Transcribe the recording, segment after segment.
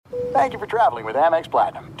Thank you for traveling with Amex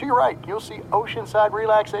Platinum. To your right, you'll see oceanside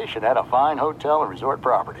relaxation at a fine hotel and resort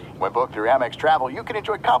property. When booked through Amex Travel, you can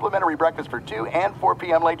enjoy complimentary breakfast for 2 and 4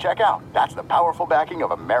 p.m. late checkout. That's the powerful backing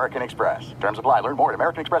of American Express. Terms apply. Learn more at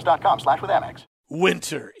americanexpress.com/withAmex.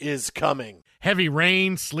 Winter is coming. Heavy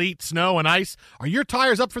rain, sleet, snow, and ice. Are your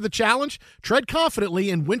tires up for the challenge? Tread confidently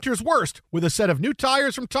in winter's worst with a set of new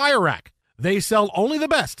tires from Tire Rack. They sell only the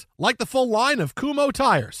best, like the full line of Kumho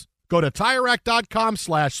tires. Go to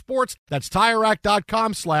TireRack.com/sports. That's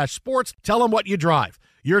TireRack.com/sports. Tell them what you drive.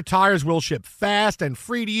 Your tires will ship fast and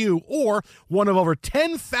free to you or one of over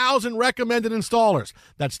 10,000 recommended installers.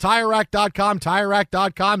 That's TireRack.com,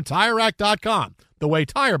 TireRack.com, TireRack.com. The way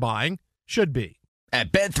tire buying should be.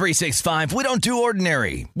 At Bet365, we don't do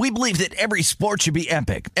ordinary. We believe that every sport should be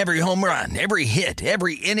epic. Every home run, every hit,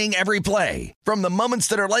 every inning, every play. From the moments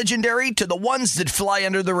that are legendary to the ones that fly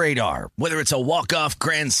under the radar. Whether it's a walk-off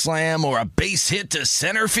grand slam or a base hit to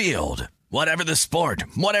center field. Whatever the sport,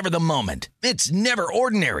 whatever the moment. It's never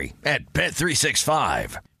ordinary at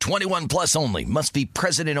Bet365. 21 plus only. Must be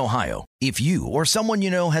present in Ohio. If you or someone you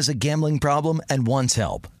know has a gambling problem and wants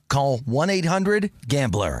help, call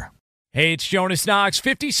 1-800-GAMBLER. Hey, it's Jonas Knox.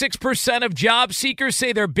 56% of job seekers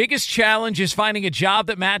say their biggest challenge is finding a job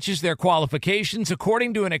that matches their qualifications,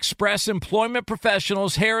 according to an Express Employment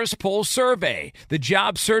Professionals Harris Poll survey. The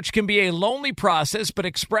job search can be a lonely process, but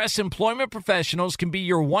Express Employment Professionals can be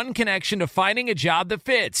your one connection to finding a job that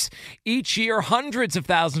fits. Each year, hundreds of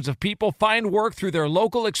thousands of people find work through their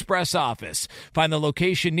local Express office. Find the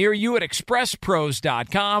location near you at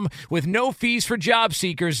expresspros.com. With no fees for job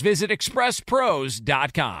seekers, visit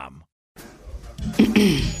expresspros.com.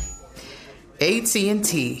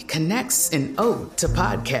 AT&T connects an ode to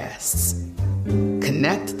podcasts.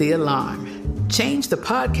 Connect the alarm. Change the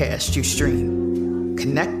podcast you stream.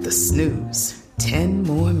 Connect the snooze. 10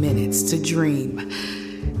 more minutes to dream.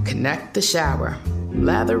 Connect the shower.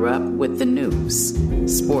 Lather up with the news.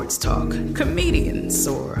 Sports talk, comedians,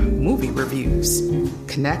 or movie reviews.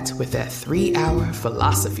 Connect with that 3-hour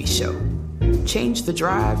philosophy show. Change the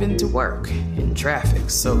drive into work in traffic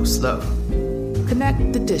so slow.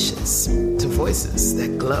 Connect the dishes to voices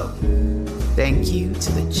that glow. Thank you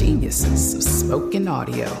to the geniuses of spoken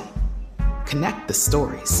audio. Connect the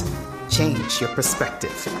stories. Change your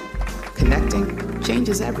perspective. Connecting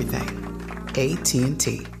changes everything.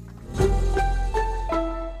 AT&T.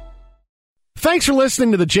 Thanks for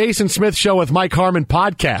listening to the Jason Smith Show with Mike Harmon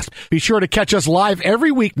podcast. Be sure to catch us live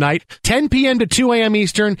every weeknight, 10 p.m. to 2 a.m.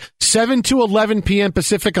 Eastern, 7 to 11 p.m.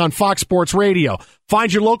 Pacific on Fox Sports Radio.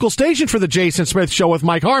 Find your local station for the Jason Smith Show with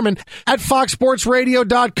Mike Harmon at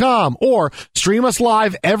foxsportsradio.com or stream us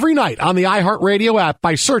live every night on the iHeartRadio app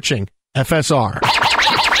by searching FSR. Now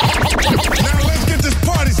let's get this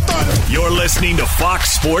party started. You're listening to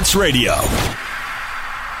Fox Sports Radio.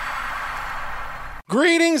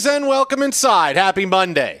 Greetings and welcome inside. Happy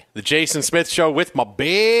Monday. The Jason Smith Show with my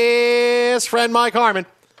best friend Mike Harmon.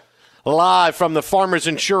 Live from the Farmers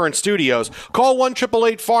Insurance Studios. Call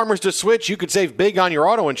 1-888-FARMERS to switch. You could save big on your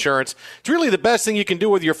auto insurance. It's really the best thing you can do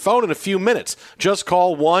with your phone in a few minutes. Just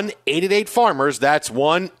call 1-888-FARMERS. That's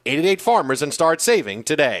 1-888-FARMERS and start saving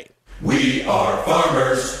today. We are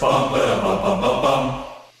farmers. Bum, ba-dum, bum, bum, bum, bum.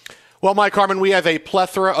 Well, Mike Harmon, we have a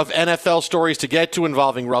plethora of NFL stories to get to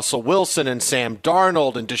involving Russell Wilson and Sam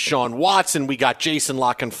Darnold and Deshaun Watson. We got Jason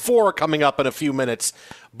La Canfora coming up in a few minutes.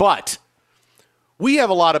 But we have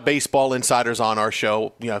a lot of baseball insiders on our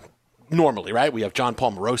show, normally, right? We have John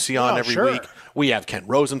Paul Morosi on every week. We have Kent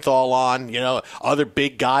Rosenthal on, other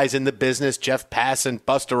big guys in the business, Jeff Passan,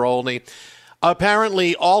 Buster Olney.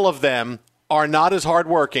 Apparently, all of them are not as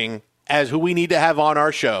hardworking as who we need to have on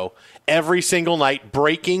our show every single night,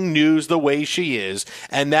 breaking news the way she is,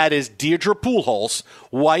 and that is Deirdre Pujols,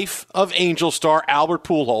 wife of Angel star Albert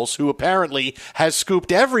Pujols, who apparently has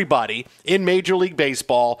scooped everybody in Major League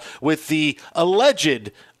Baseball with the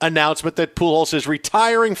alleged announcement that Pujols is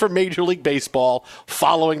retiring from Major League Baseball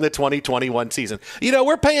following the 2021 season.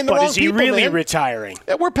 We're paying the wrong people. But is he really man. retiring?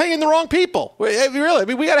 We're paying the wrong people.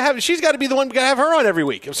 Really, we got to have. She's got to be the one. We got to have her on every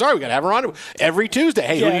week. I'm sorry, we got to have her on every Tuesday.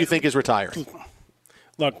 Hey, who do you think is retiring?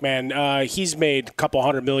 Look, man, he's made a couple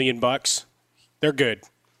 $100 million. They're good.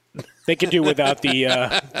 They could do without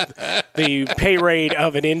the pay rate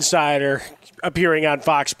of an insider appearing on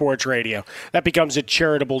Fox Sports Radio. That becomes a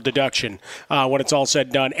charitable deduction when it's all said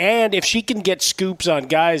and done. And if she can get scoops on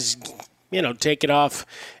guys, taking off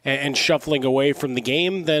and shuffling away from the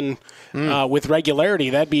game, then with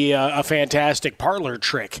regularity, that'd be a fantastic parlor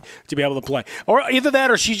trick to be able to play. Or either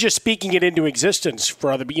that or she's just speaking it into existence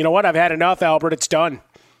for other. You know what? I've had enough, Albert. It's done.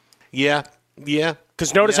 Yeah. Yeah.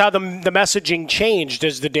 Because notice how the messaging changed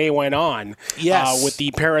as the day went on. Yes. With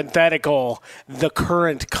the parenthetical, the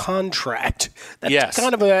current contract. That's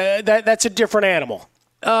kind of that's a different animal.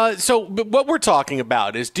 So what we're talking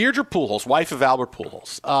about is Deirdre Pujols, wife of Albert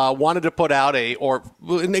Pujols, wanted to put out we'll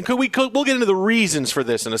get into the reasons for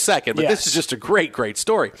this in a second, but This is just a great, great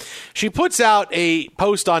story. She puts out a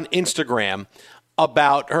post on Instagram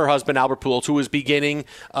about her husband, Albert Pujols, who is beginning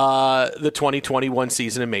the 2021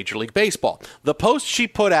 season in Major League Baseball. The post she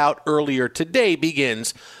put out earlier today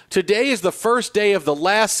begins, "Today is the first day of the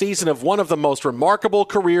last season of one of the most remarkable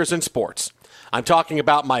careers in sports. I'm talking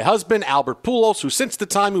about my husband, Albert Pujols, who since the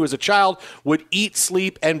time he was a child would eat,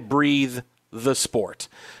 sleep, and breathe the sport."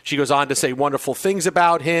 She goes on to say wonderful things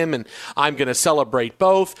about him, and I'm going to celebrate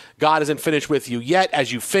both. God isn't finished with you yet.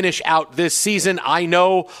 As you finish out this season, I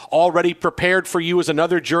know already prepared for you is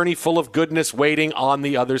another journey full of goodness waiting on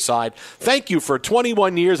the other side. Thank you for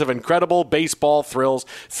 21 years of incredible baseball thrills.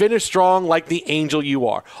 Finish strong like the angel you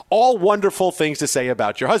are. All wonderful things to say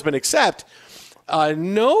about your husband, except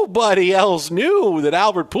nobody else knew that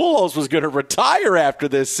Albert Pujols was going to retire after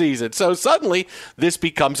this season. So suddenly, this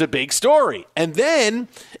becomes a big story. And then,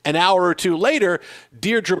 an hour or two later,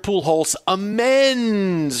 Deirdre Pujols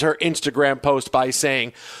amends her Instagram post by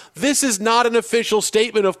saying, "This is not an official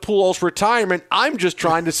statement of Pujols' retirement. I'm just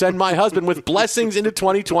trying to send my husband with blessings into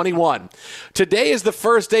 2021. Today is the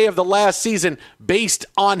first day of the last season based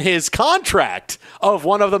on his contract of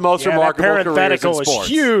one of the most remarkable careers in sports." Is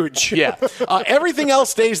huge. Yeah. Everything else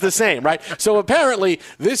stays the same, right? So apparently,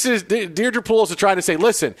 this is Deirdre Pujols is trying to say,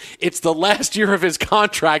 listen, it's the last year of his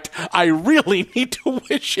contract. I really need to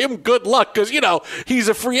wish him good luck because, he's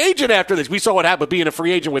a free agent after this. We saw what happened being a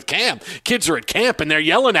free agent with Cam. Kids are at camp and they're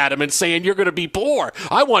yelling at him and saying, "You're going to be poor."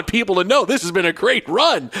 I want people to know this has been a great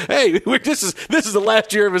run. Hey, this is the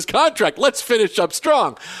last year of his contract. Let's finish up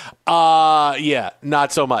strong.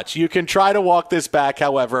 Not so much. You can try to walk this back.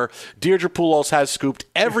 However, Deirdre Pujols has scooped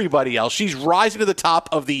everybody else. She's rising to the top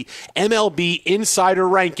of the MLB insider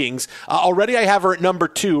rankings. Already I have her at number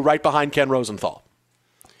 2, right behind Ken Rosenthal.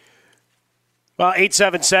 Well,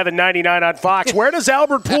 877-99 on Fox. Where does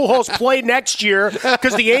Albert Pujols play next year?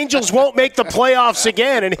 Because the Angels won't make the playoffs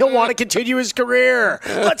again, and he'll want to continue his career.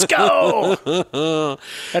 Let's go.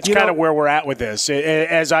 That's kind of where we're at with this,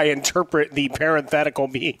 as I interpret the parenthetical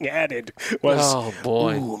being added. Oh,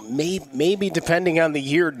 boy. Maybe depending on the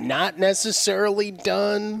year, not necessarily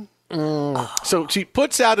done. So she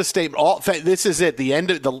puts out a statement. This is it,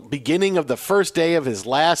 the beginning of the first day of his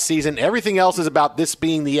last season. Everything else is about this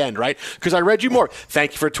being the end, right? Because I read you more.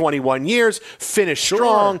 Thank you for 21 years. Finish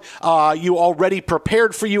strong. You already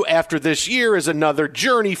prepared for you after this year is another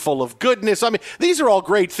journey full of goodness. I mean, these are all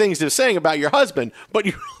great things to saying about your husband, but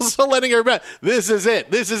you're also letting everybody, this is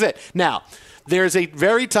it. This is it. Now, there's a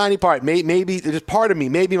very tiny part, maybe there's part of me,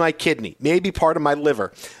 maybe my kidney, maybe part of my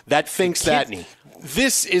liver that thinks that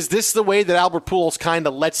this the way that Albert Pujols kind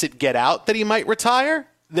of lets it get out that he might retire?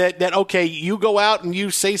 That okay, you go out and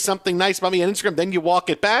you say something nice about me on Instagram, then you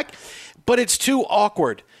walk it back, but it's too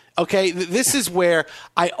awkward. Okay, this is where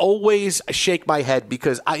I always shake my head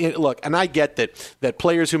because I get that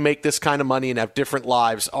players who make this kind of money and have different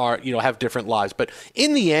lives have different lives, but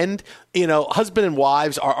in the end, husband and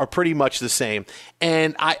wives are pretty much the same,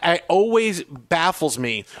 and I always baffles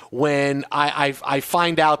me when I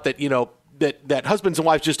find out that that husbands and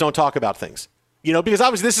wives just don't talk about things. Because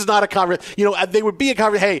obviously this is not a conversation. They would be a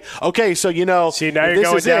conversation. Hey, okay, so See, now you're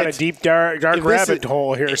going down a deep, dark rabbit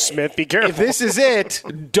hole here, Smith. Be careful. If this is it,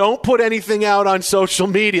 don't put anything out on social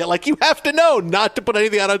media. Like, you have to know not to put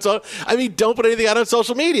anything out on social. Don't put anything out on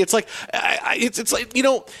social media. It's like, it's like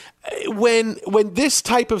when this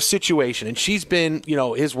type of situation, and she's been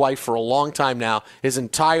his wife for a long time now, his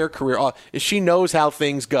entire career, she knows how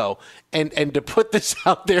things go, and to put this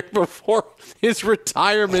out there before his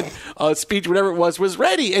retirement speech, whatever it was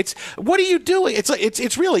ready, it's what are you doing? It's like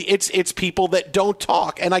it's really people that don't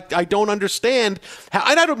talk, and I don't understand how.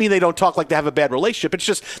 And I don't mean they don't talk like they have a bad relationship. It's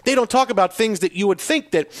just they don't talk about things that you would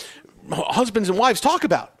think that husbands and wives talk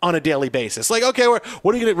about on a daily basis. Like, okay, what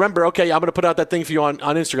are you going to remember? Okay, I'm going to put out that thing for you on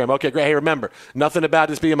Instagram. Okay, great. Hey, remember, nothing about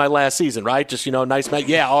this being my last season, right? Just, nice man.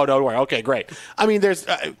 Yeah, oh, don't worry. Okay, great. I mean, there's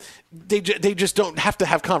they just don't have to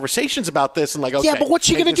have conversations about this and like, okay. Yeah, but what's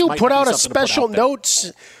she going to do? Put out a special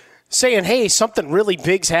note saying, hey, something really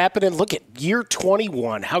big's happening. Look at year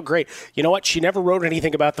 21. How great. You know what? She never wrote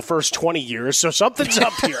anything about the first 20 years, so something's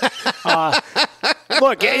up here.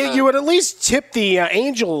 Look, you would at least tip the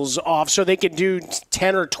Angels off so they could do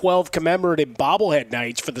 10 or 12 commemorative bobblehead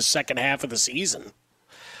nights for the second half of the season.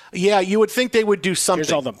 Yeah, you would think they would do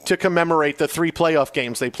something to commemorate the 3 playoff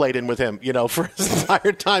games they played in with him, for his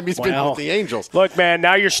entire time he's been with the Angels. Look, man,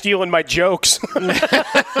 now you're stealing my jokes. You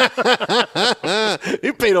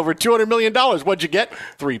paid over $200 million. What'd you get?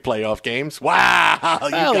 3 playoff games. Wow.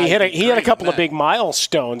 Well, he had a couple of big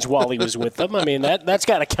milestones while he was with them. I mean, that's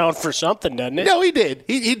got to count for something, doesn't it? No, he did.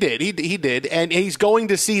 He did. And he's going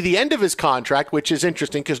to see the end of his contract, which is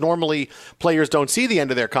interesting because normally players don't see the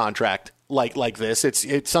end of their contract like this.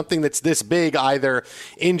 It's something that's this big, either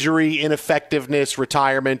injury, ineffectiveness,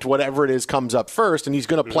 retirement, whatever it is comes up first, and he's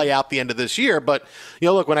going to play out the end of this year. But,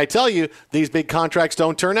 look, when I tell you these big contracts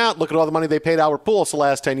don't turn out, look at all the money they paid Albert Pujols the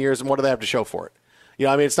last 10 years, and what do they have to show for it?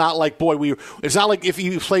 It's not like, it's not like if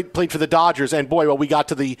you played for the Dodgers and, we got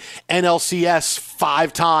to the NLCS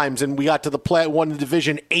 5 times and we got to won the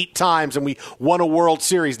division 8 times and we won a World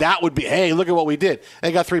Series. That would be, hey, look at what we did.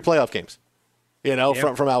 They got 3 playoff games.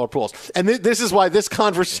 From Albert Pujols. And this is why this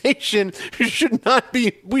conversation we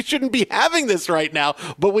shouldn't be having this right now,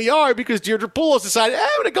 but we are, because Deirdre Pujols decided, I'm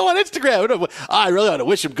going to go on Instagram. I really want to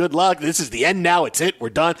wish him good luck. This is the end now. It's it. We're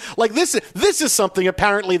done. Like this is something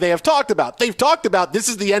apparently they have talked about. They've talked about this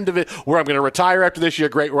is the end of it, where I'm going to retire after this year.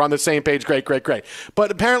 Great. We're on the same page. Great. But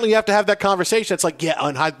apparently you have to have that conversation. It's like,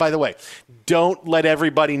 and by the way, don't let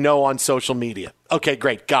everybody know on social media. Okay,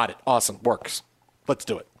 great. Got it. Awesome. Works. Let's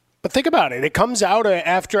do it. But think about it. It comes out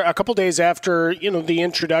after a couple days after, the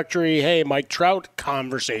introductory, hey, Mike Trout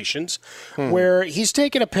conversations, where he's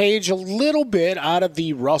taken a page a little bit out of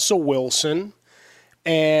the Russell Wilson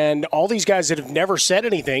and all these guys that have never said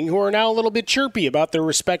anything, who are now a little bit chirpy about their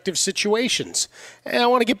respective situations. And I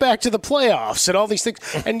want to get back to the playoffs and all these things.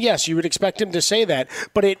 And yes, you would expect him to say that,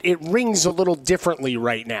 but it rings a little differently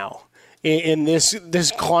right now. In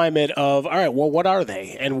this climate of, all right, well, what are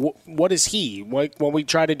they? And what is he? When we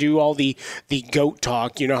try to do all the GOAT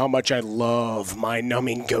talk, you know how much I love my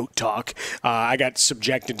numbing GOAT talk. I got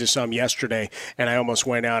subjected to some yesterday, and I almost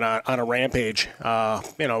went out on a rampage.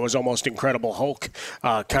 It was almost Incredible Hulk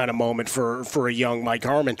kind of moment for a young Mike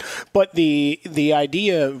Harmon. But the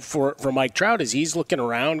idea for Mike Trout is he's looking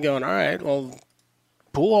around going, all right, well,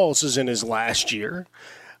 Pujols is in his last year.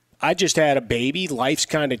 I just had a baby. Life's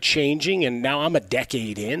kind of changing, and now I'm a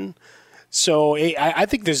decade in. So I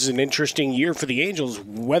think this is an interesting year for the Angels,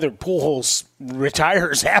 whether Pujols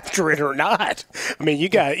retires after it or not. I mean, you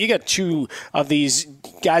got 2 of these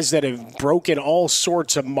guys that have broken all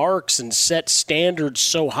sorts of marks and set standards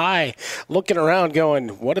so high, looking around going,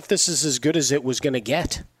 what if this is as good as it was going to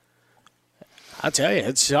get? I'll tell you,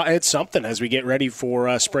 it's something as we get ready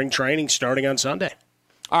for spring training starting on Sunday.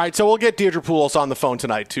 All right, so we'll get Deirdre Pujols on the phone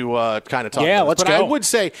tonight to kind of talk about it. Let's go. I would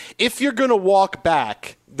say, if you're going to walk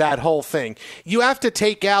back that whole thing, you have to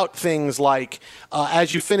take out things like,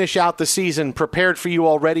 as you finish out the season, prepared for you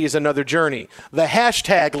already is another journey. The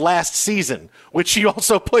hashtag last season, which she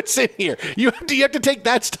also puts in here. You have to take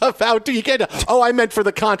that stuff out too. You can't, I meant for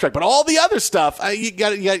the contract. But all the other stuff, you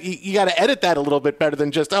got to edit that a little bit better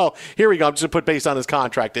than just, here we go, I'm just going to put based on his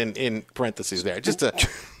contract in parentheses there. Just a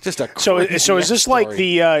So is this story. like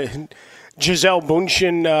the Gisele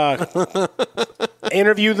Bundchen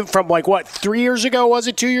interview from 3 years ago, was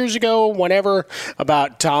it 2 years ago, whenever,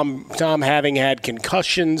 about Tom having had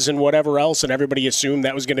concussions and whatever else, and everybody assumed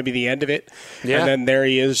that was going to be the end of it. Yeah. And then there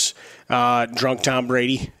he is, drunk Tom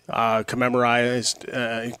Brady, commemorated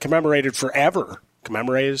forever.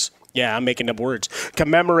 Yeah, I'm making up words.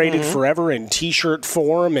 Commemorated forever in T-shirt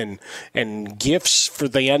form and gifts for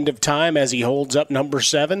the end of time as he holds up number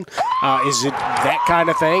 7. Is it that kind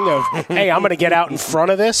of thing of, hey, I'm going to get out in front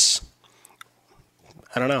of this?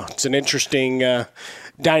 I don't know. It's an interesting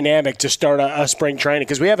dynamic to start a spring training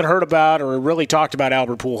because we haven't heard about or really talked about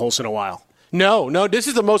Albert Pujols in a while. No, this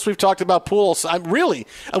is the most we've talked about Pujols.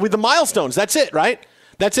 With the milestones, that's it, right?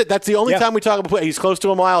 That's it. That's the only time we talk about Pujols. He's close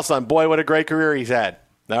to a milestone. Boy, what a great career he's had.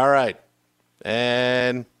 All right.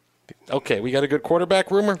 And, okay, we got a good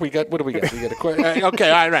quarterback rumor? What do we got? Okay,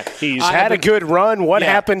 all right. He's had a good run. What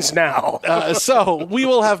happens now? So we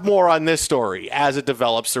will have more on this story as it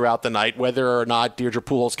develops throughout the night, whether or not Deirdre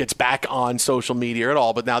Pujols gets back on social media at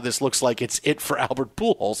all. But now this looks like it's it for Albert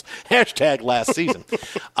Pujols. Hashtag last season.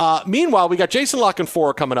 Meanwhile, we got Jason La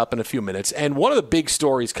Canfora coming up in a few minutes. And one of the big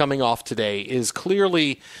stories coming off today is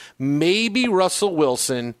clearly maybe Russell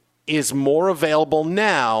Wilson is more available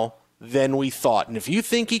now than we thought. And if you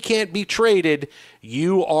think he can't be traded,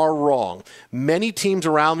 you are wrong. Many teams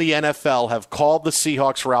around the NFL have called the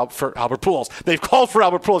Seahawks for Albert Pujols. They've called for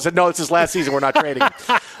Albert Pujols and said, no, it's his last season. We're not trading him.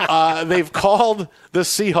 They've called the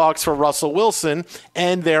Seahawks for Russell Wilson,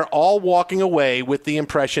 and they're all walking away with the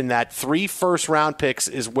impression that 3 first-round picks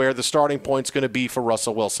is where the starting point's going to be for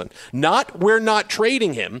Russell Wilson. Not we're not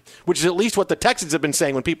trading him, which is at least what the Texans have been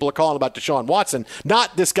saying when people are calling about Deshaun Watson.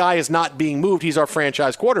 Not this guy is not being moved. He's our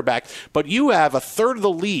franchise quarterback. But you have a third of the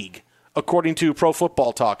league, according to Pro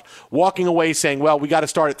Football Talk, walking away saying, well, we got to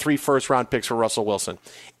start at 3 first-round picks for Russell Wilson.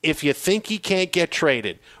 If you think he can't get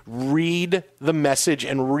traded, read the message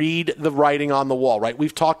and read the writing on the wall, right?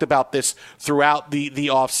 We've talked about this throughout the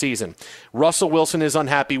offseason. Russell Wilson is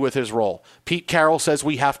unhappy with his role. Pete Carroll says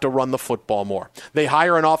we have to run the football more. They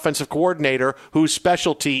hire an offensive coordinator whose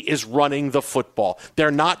specialty is running the football. They're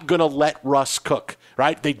not going to let Russ cook,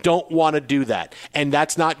 right? They don't want to do that. And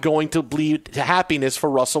that's not going to lead to happiness for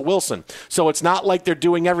Russell Wilson. So it's not like they're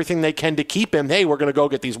doing everything they can to keep him. Hey, we're going to go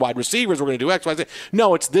get these wide receivers. We're going to do X, Y, Z.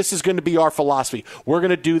 No, this is going to be our philosophy. We're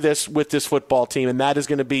going to do this with this football team, and that is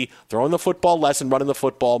going to be throwing the football less and running the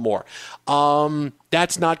football more.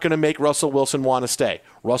 That's not going to make Russell Wilson want to stay.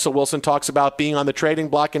 Russell Wilson talks about being on the trading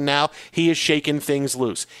block, and now he is shaking things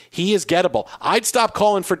loose. He is gettable. I'd stop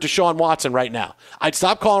calling for Deshaun Watson right now. I'd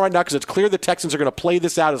stop calling right now because it's clear the Texans are going to play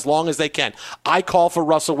this out as long as they can. I call for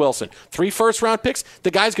Russell Wilson. 3 first-round picks,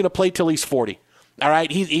 the guy's going to play till he's 40. All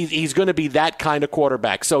right, he's going to be that kind of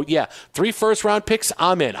quarterback. So, yeah, 3 first-round picks,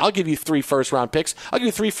 I'm in. I'll give you 3 first-round picks. I'll give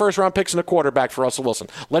you 3 first-round picks and a quarterback for Russell Wilson.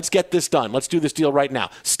 Let's get this done. Let's do this deal right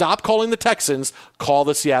now. Stop calling the Texans. Call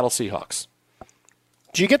the Seattle Seahawks.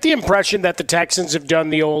 Do you get the impression that the Texans have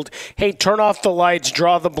done the old, hey, turn off the lights,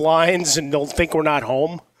 draw the blinds, and they'll think we're not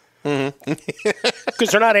home?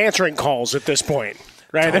 Because they're not answering calls at this point.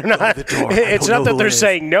 Right? They're not. It's not that they're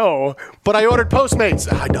saying no. But I ordered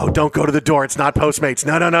Postmates. I know. Don't go to the door. It's not Postmates.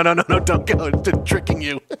 No. Don't go. It's tricking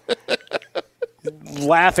you.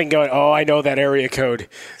 Laughing, going, oh, I know that area code.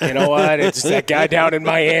 You know what? It's that guy down in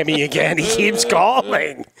Miami again. He keeps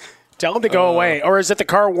calling. Tell him to go away. Or is it the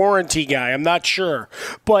car warranty guy? I'm not sure.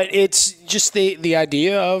 But it's just the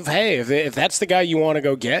idea of, hey, if that's the guy you want to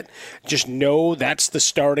go get, just know that's the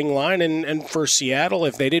starting line. And for Seattle,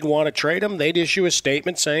 if they didn't want to trade him, they'd issue a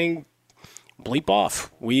statement saying, bleep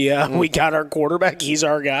off. We got our quarterback. He's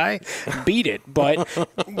our guy. Beat it. But,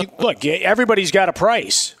 look, everybody's got a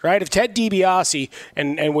price, right? If Ted DiBiase,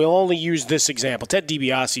 and we'll only use this example, Ted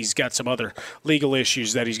DiBiase's got some other legal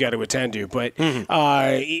issues that he's got to attend to, but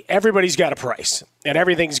everybody's got a price, and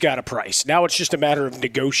everything's got a price. Now it's just a matter of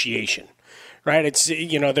negotiation. Right? It's,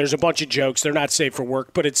 there's a bunch of jokes. They're not safe for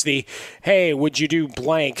work, but it's the, hey, would you do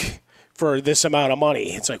blank for this amount of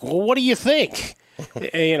money? It's like, well, what do you think?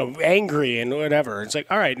 Angry and whatever. It's like,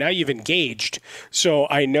 all right, now you've engaged. So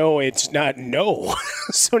I know it's not no.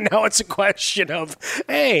 So now it's a question of,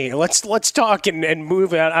 hey, let's talk and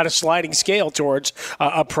move on a sliding scale towards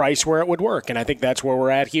a price where it would work. And I think that's where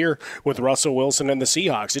we're at here with Russell Wilson and the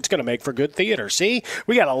Seahawks. It's going to make for good theater. See,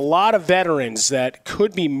 we got a lot of veterans that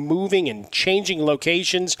could be moving and changing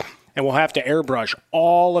locations, and we'll have to airbrush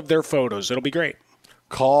all of their photos. It'll be great.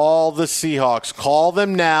 Call the Seahawks. Call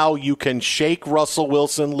them now. You can shake Russell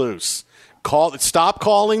Wilson loose. Stop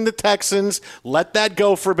calling the Texans. Let that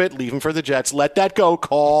go for a bit. Leave him for the Jets. Let that go.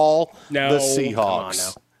 Call the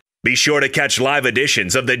Seahawks. Be sure to catch live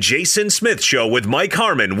editions of The Jason Smith Show with Mike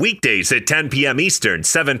Harmon weekdays at 10 p.m. Eastern,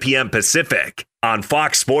 7 p.m. Pacific on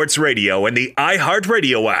Fox Sports Radio and the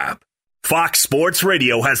iHeartRadio app. Fox Sports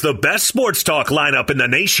Radio has the best sports talk lineup in the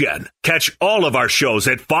nation. Catch all of our shows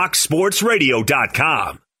at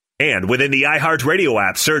foxsportsradio.com. And within the iHeartRadio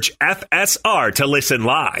app, search FSR to listen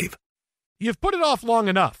live. You've put it off long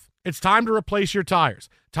enough. It's time to replace your tires.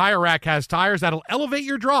 Tire Rack has tires that'll elevate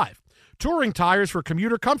your drive. Touring tires for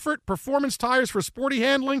commuter comfort, performance tires for sporty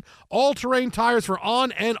handling, all-terrain tires for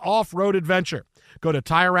on- and off-road adventure. Go to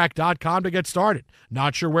TireRack.com to get started.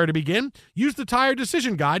 Not sure where to begin? Use the Tire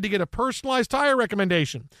Decision Guide to get a personalized tire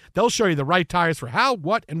recommendation. They'll show you the right tires for how,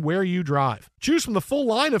 what, and where you drive. Choose from the full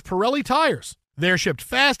line of Pirelli tires. They're shipped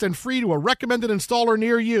fast and free to a recommended installer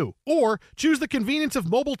near you. Or choose the convenience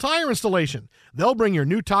of mobile tire installation. They'll bring your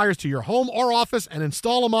new tires to your home or office and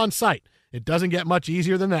install them on site. It doesn't get much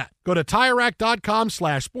easier than that. Go to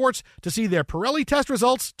TireRack.com/sports to see their Pirelli test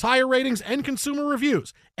results, tire ratings, and consumer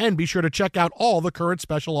reviews. And be sure to check out all the current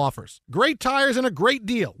special offers. Great tires and a great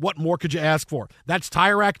deal. What more could you ask for? That's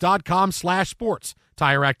TireRack.com/sports.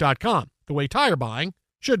 TireRack.com, the way tire buying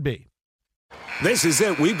should be. This is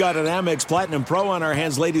it. We've got an Amex Platinum Pro on our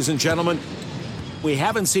hands, ladies and gentlemen. We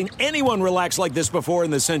haven't seen anyone relax like this before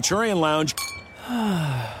in the Centurion Lounge.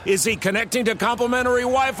 Is he connecting to complimentary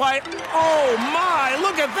Wi-Fi? Oh, my!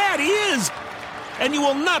 Look at that! He is! And you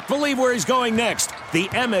will not believe where he's going next. The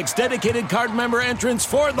Amex dedicated card member entrance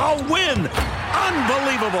for the win!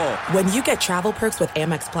 Unbelievable. When you get travel perks with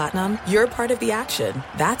Amex Platinum, you're part of the action.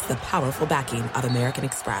 That's the powerful backing of American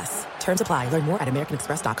Express. Terms apply. Learn more at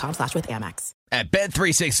americanexpress.com/withAmex. At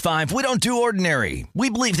Bet365, we don't do ordinary. We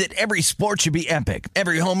believe that every sport should be epic.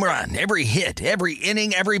 Every home run, every hit, every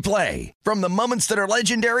inning, every play. From the moments that are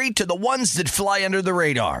legendary to the ones that fly under the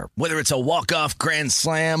radar. Whether it's a walk-off grand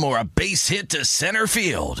slam or a base hit to center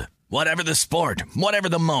field. Whatever the sport, whatever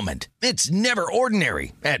the moment, it's never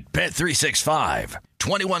ordinary at Bet365.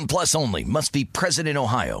 21 plus only. Must be present in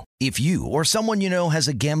Ohio. If you or someone you know has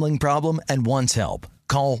a gambling problem and wants help,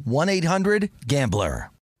 call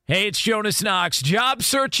 1-800-GAMBLER. Hey, it's Jonas Knox. Job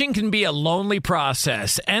searching can be a lonely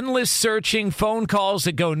process. Endless searching, phone calls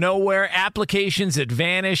that go nowhere, applications that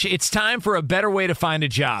vanish. It's time for a better way to find a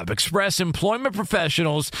job. Express Employment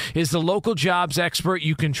Professionals is the local jobs expert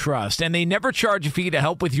you can trust, and they never charge a fee to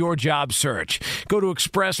help with your job search. Go to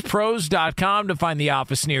expresspros.com to find the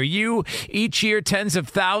office near you. Each year, tens of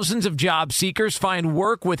thousands of job seekers find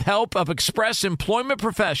work with help of Express Employment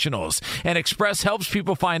Professionals, and Express helps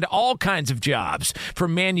people find all kinds of jobs,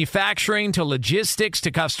 from manufacturing to logistics to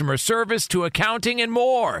customer service to accounting and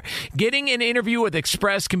more. Getting an interview with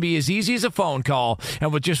Express can be as easy as a phone call,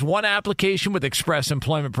 and with just one application with Express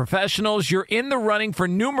Employment Professionals, you're in the running for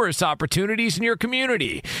numerous opportunities in your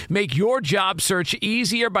community. Make your job search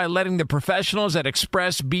easier by letting the professionals at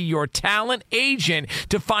Express be your talent agent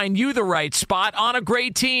to find you the right spot on a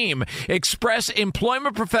great team. Express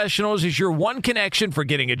Employment Professionals is your one connection for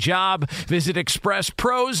getting a job. Visit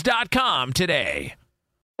expresspros.com today.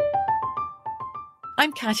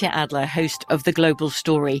 I'm Katya Adler, host of The Global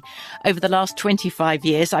Story. Over the last 25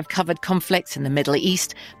 years, I've covered conflicts in the Middle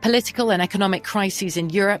East, political and economic crises in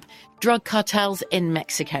Europe, drug cartels in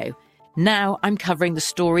Mexico. Now I'm covering the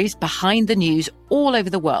stories behind the news all over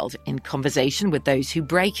the world in conversation with those who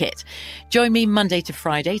break it. Join me Monday to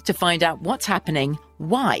Friday to find out what's happening,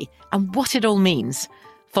 why, and what it all means.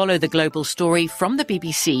 Follow The Global Story from the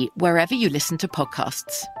BBC wherever you listen to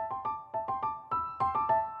podcasts.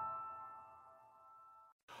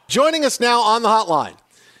 Joining us now on the hotline,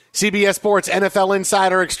 CBS Sports NFL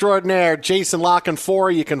insider extraordinaire Jason La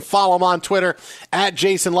Canfora. You can follow him on Twitter at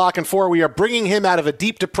Jason La Canfora. We are bringing him out of a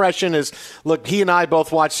deep depression as, look, he and I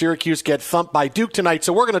both watched Syracuse get thumped by Duke tonight.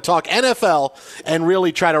 So we're going to talk NFL and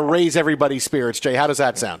really try to raise everybody's spirits. Jay, how does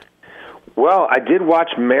that sound? Well, I did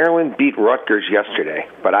watch Maryland beat Rutgers yesterday,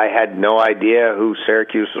 but I had no idea who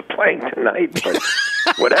Syracuse was playing tonight. But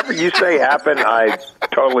whatever you say happened, I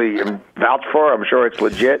totally vouch for. I'm sure it's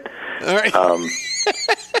legit. All right.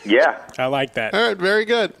 Yeah. I like that. All right, very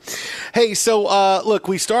good. Hey, so look,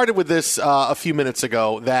 we started with this a few minutes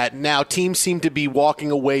ago that now teams seem to be walking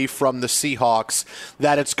away from the Seahawks,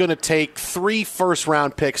 that it's going to take 3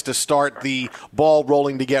 first-round picks to start the ball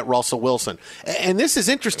rolling to get Russell Wilson. And this is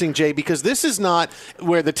interesting, Jay, because this is not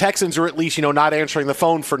where the Texans are at least, not answering the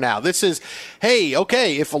phone for now. This is, hey,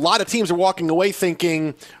 okay, if a lot of teams are walking away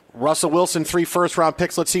thinking Russell Wilson, 3 first-round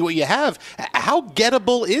picks, let's see what you have. How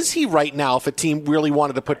gettable is he right now if a team really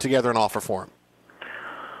wanted to put together an offer for him?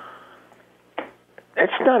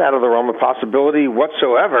 It's not out of the realm of possibility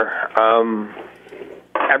whatsoever.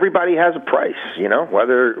 Everybody has a price,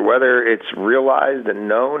 whether it's realized and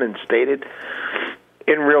known and stated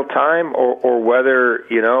in real time or whether,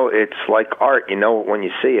 it's like art, when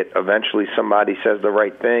you see it. Eventually somebody says the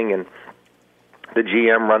right thing and the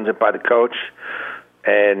GM runs it by the coach.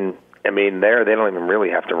 And, they don't even really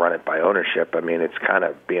have to run it by ownership. It's kind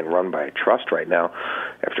of being run by a trust right now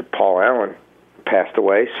after Paul Allen passed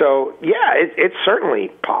away. So, yeah, it's certainly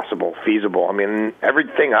possible, feasible.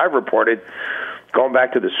 Everything I've reported going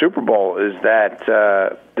back to the Super Bowl is that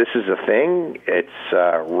this is a thing.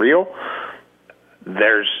 It's real.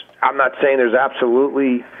 I'm not saying there's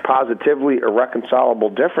absolutely, positively irreconcilable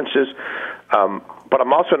differences, but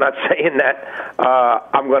I'm also not saying that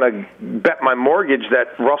I'm going to bet my mortgage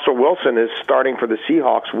that Russell Wilson is starting for the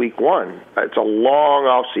Seahawks week 1. It's a long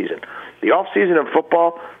offseason. The offseason in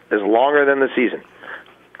football is longer than the season.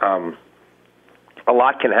 A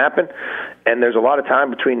lot can happen, and there's a lot of time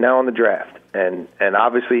between now and the draft. And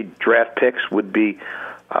obviously draft picks would be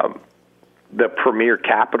the premier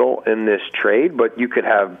capital in this trade, but you could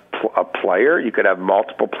have a player, you could have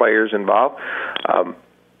multiple players involved.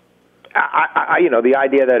 The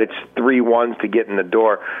idea that it's 3-1s to get in the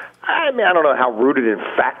door, I don't know how rooted in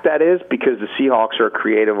fact that is, because the Seahawks are a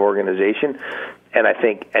creative organization, and I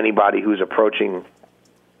think anybody who's approaching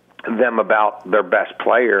them about their best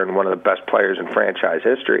player and one of the best players in franchise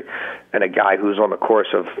history and a guy who's on the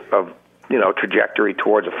course of trajectory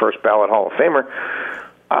towards a first ballot Hall of Famer,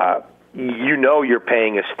 you're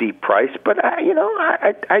paying a steep price, but I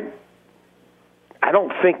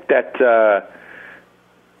don't think that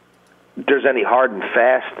there's any hard and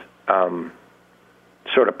fast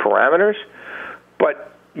sort of parameters, but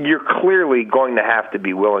you're clearly going to have to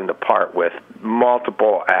be willing to part with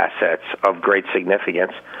multiple assets of great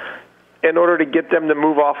significance in order to get them to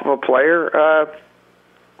move off of a player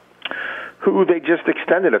who they just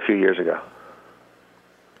extended a few years ago.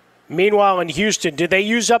 Meanwhile, in Houston, did they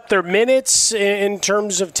use up their minutes in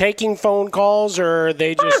terms of taking phone calls, or are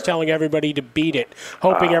they just telling everybody to beat it,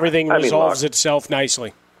 hoping everything resolves itself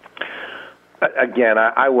nicely? Again,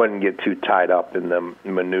 I wouldn't get too tied up in the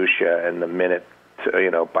minutia and the minute,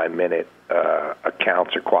 by minute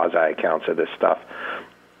accounts or quasi accounts of this stuff.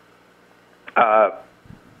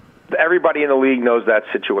 Everybody in the league knows that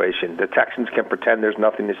situation. The Texans can pretend there's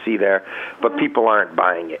nothing to see there, but people aren't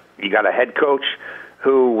buying it. You got a head coach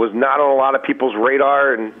who was not on a lot of people's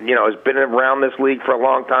radar and, has been around this league for a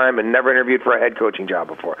long time and never interviewed for a head coaching job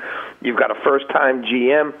before. You've got a first-time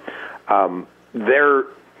GM. They're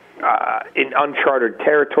in uncharted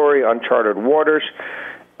territory, uncharted waters,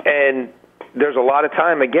 and there's a lot of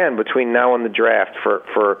time, again, between now and the draft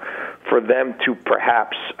for them to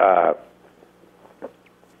perhaps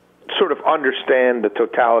sort of understand the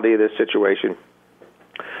totality of this situation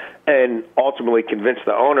and ultimately convince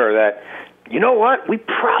the owner that, you know what, we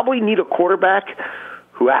probably need a quarterback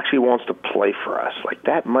who actually wants to play for us. Like,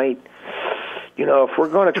 that might, if we're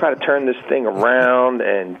going to try to turn this thing around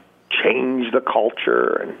and change the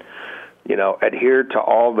culture and, adhere to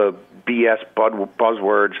all the BS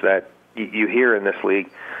buzzwords that you hear in this league,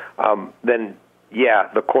 then, yeah,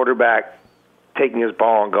 the quarterback taking his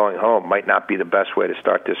ball and going home might not be the best way to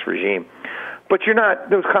start this regime. But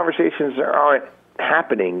those conversations aren't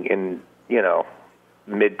happening in,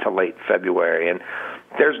 mid to late February, and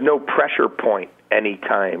there's no pressure point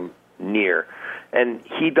anytime near. And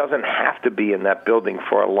he doesn't have to be in that building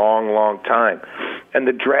for a long, long time. And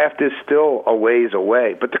the draft is still a ways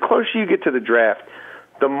away. But the closer you get to the draft,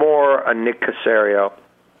 the more a Nick Caserio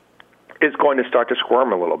is going to start to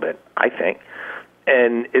squirm a little bit, I think,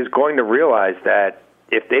 and is going to realize that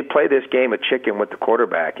if they play this game of chicken with the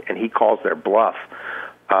quarterback and he calls their bluff,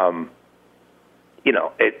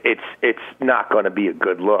 it's not going to be a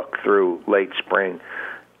good look through late spring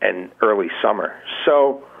and early summer.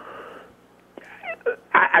 So,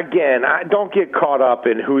 again, I don't get caught up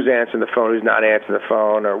in who's answering the phone, who's not answering the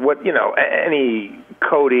phone, or what, any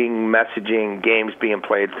coding, messaging, games being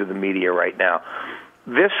played through the media right now.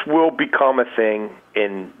 This will become a thing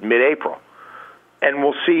in mid-April. And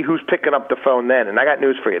we'll see who's picking up the phone then. And I got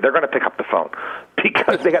news for you. They're going to pick up the phone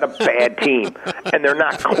because they got a bad team, and they're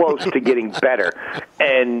not close to getting better.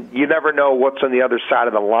 And you never know what's on the other side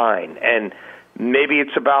of the line. And maybe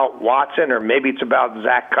it's about Watson, or maybe it's about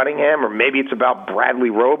Zach Cunningham, or maybe it's about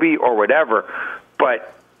Bradley Roby or whatever.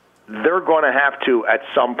 But they're going to have to, at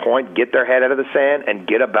some point, get their head out of the sand and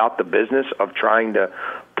get about the business of trying to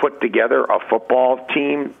put together a football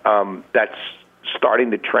team that's starting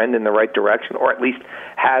to trend in the right direction, or at least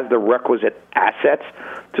has the requisite assets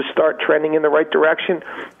to start trending in the right direction.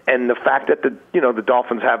 And the fact that the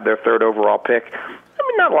Dolphins have their third overall pick,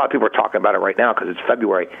 not a lot of people are talking about it right now because it's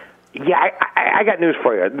February. Yeah, I got news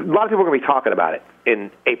for you. A lot of people are going to be talking about it in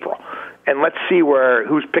April. And let's see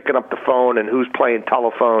who's picking up the phone and who's playing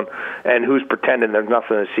telephone and who's pretending there's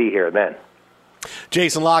nothing to see here then.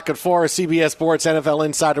 Jason La Canfora, CBS Sports NFL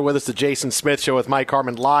Insider, with us, the Jason Smith Show with Mike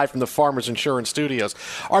Harmon, live from the Farmers Insurance Studios.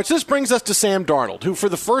 All right, so this brings us to Sam Darnold, who for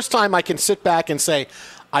the first time I can sit back and say,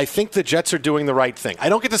 I think the Jets are doing the right thing. I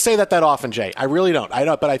don't get to say that often, Jay. I really don't.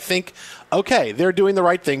 But I think, okay, they're doing the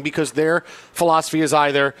right thing because their philosophy is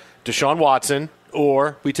either Deshaun Watson,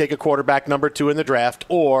 or we take a quarterback number 2 in the draft,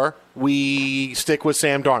 or we stick with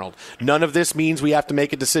Sam Darnold. None of this means we have to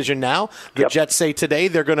make a decision now. The Jets say today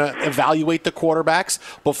they're going to evaluate the quarterbacks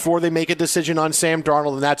before they make a decision on Sam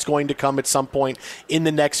Darnold, and that's going to come at some point in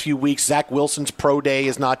the next few weeks. Zach Wilson's pro day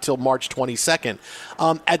is not till March 22nd.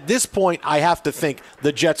 At this point, I have to think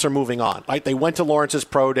the Jets are moving on. Right? They went to Lawrence's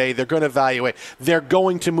pro day. They're going to evaluate. They're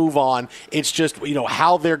going to move on. It's just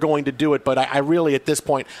how they're going to do it. But I really, at this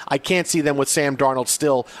point, I can't see them with Sam Darnold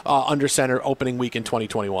still under center opening week in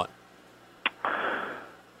 2021.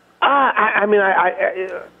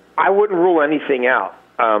 I wouldn't rule anything out.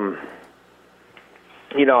 I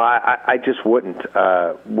just wouldn't.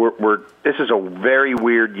 This is a very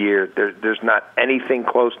weird year. There's not anything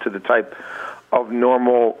close to the type of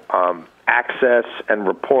normal access and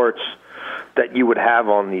reports that you would have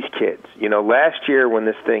on these kids. Last year when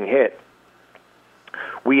this thing hit,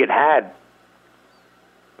 we had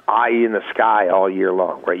eye in the sky all year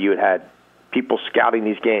long, right? You had people scouting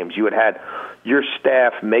these games. You had your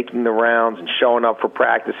staff making the rounds and showing up for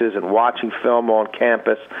practices and watching film on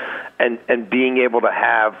campus. and being able to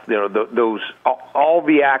have those all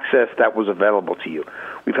the access that was available to you.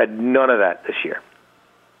 We've had none of that this year.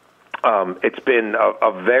 It's been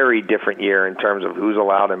a very different year in terms of who's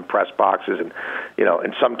allowed in press boxes, and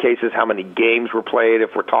in some cases how many games were played.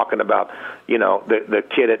 If we're talking about the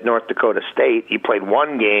kid at North Dakota State, he played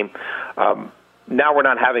one game. Now we're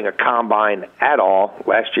not having a combine at all.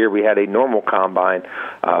 Last year we had a normal combine.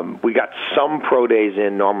 We got some pro days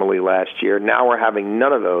in normally last year. Now we're having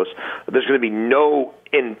none of those. There's going to be no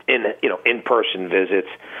in-person visits.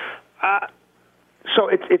 So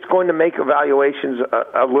it's going to make evaluations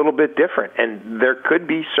a little bit different. And there could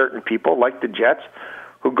be certain people like the Jets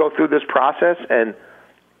who go through this process, and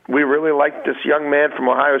we really like this young man from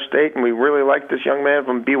Ohio State, and we really like this young man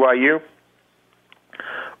from BYU.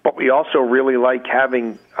 But we also really like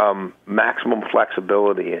having maximum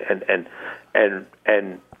flexibility and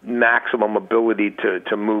maximum ability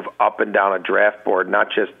to move up and down a draft board,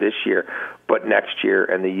 not just this year, but next year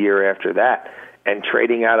and the year after that. And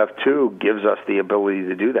trading out of 2 gives us the ability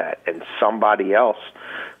to do that. And somebody else,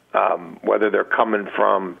 whether they're coming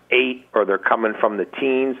from 8 or they're coming from the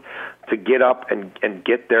teens, to get up and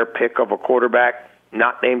get their pick of a quarterback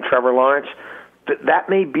not named Trevor Lawrence, that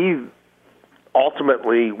may be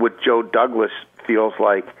ultimately what Joe Douglas feels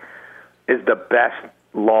like is the best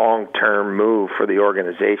long-term move for the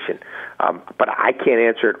organization. But I can't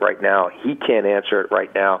answer it right now. He can't answer it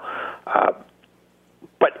right now.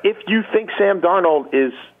 But if you think Sam Darnold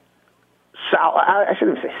is I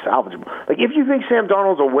shouldn't even say salvageable. Like, if you think Sam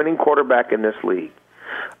Darnold's a winning quarterback in this league,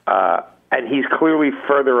 and he's clearly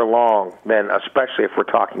further along than, especially if we're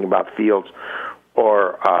talking about Fields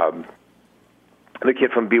or the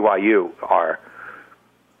kid from BYU are,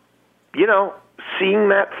 seeing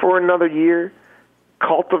that for another year,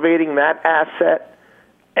 cultivating that asset,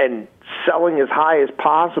 and selling as high as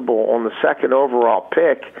possible on the second overall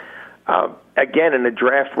pick, again, in a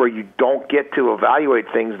draft where you don't get to evaluate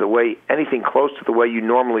things anything close to the way you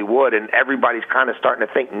normally would, and everybody's kind of starting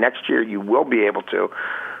to think next year you will be able to,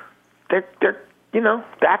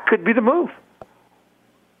 that could be the move.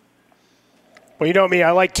 Well, you know me,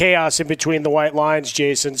 I like chaos in between the white lines,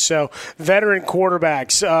 Jason. So, veteran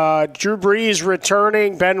quarterbacks, Drew Brees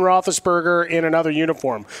returning, Ben Roethlisberger in another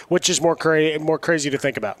uniform. Which is more crazy to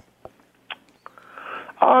think about?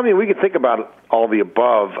 I mean, we could think about all the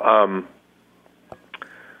above.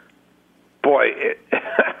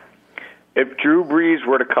 If Drew Brees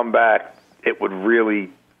were to come back, it would really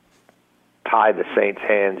tie the Saints'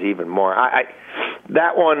 hands even more. Honestly,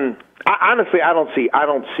 I don't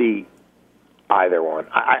see either one.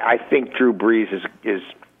 I think Drew Brees is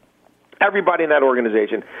everybody in that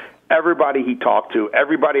organization, everybody he talked to,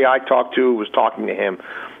 everybody I talked to who was talking to him,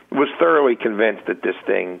 was thoroughly convinced that this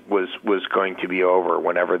thing was going to be over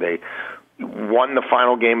whenever they won the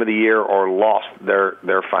final game of the year or lost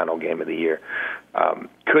their final game of the year.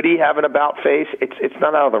 Could he have an about face? It's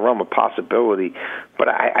not out of the realm of possibility, but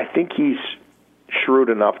I think he's shrewd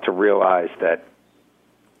enough to realize that,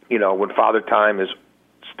 when Father Time is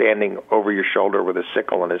standing over your shoulder with a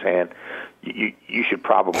sickle in his hand, you should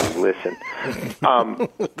probably listen.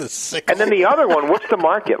 The sickle. And then the other one, what's the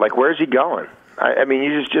market? Like, where's he going? I mean,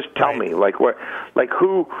 you just tell me,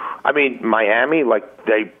 who? I mean, Miami,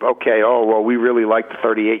 we really liked the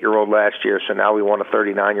 38-year-old last year, so now we want a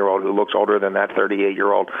 39-year-old who looks older than that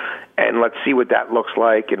 38-year-old, and let's see what that looks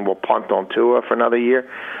like, and we'll punt on Tua for another year.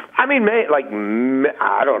 I mean,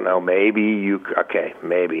 I don't know, maybe.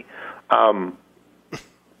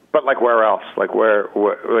 But where else?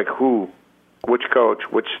 Who? Which coach?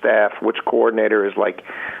 Which staff? Which coordinator is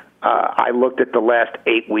I looked at the last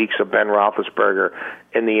 8 weeks of Ben Roethlisberger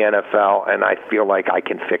in the NFL, and I feel like I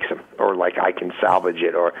can fix him, or I can salvage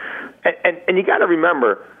it, and you got to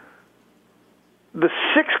remember, the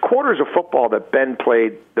 6 quarters of football that Ben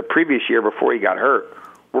played the previous year before he got hurt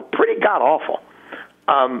were pretty god awful.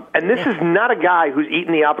 And this is not a guy who's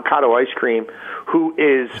eating the avocado ice cream, who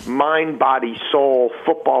is mind, body, soul,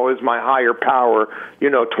 football is my higher power,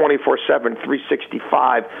 24/7,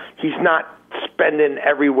 365. He's not spending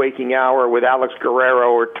every waking hour with Alex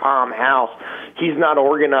Guerrero or Tom House. He's not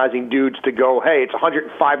organizing dudes to go, hey, it's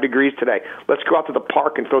 105 degrees today. Let's go out to the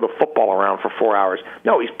park and throw the football around for 4 hours.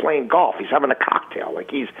 No, he's playing golf. He's having a cocktail.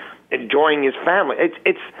 He's enjoying his family.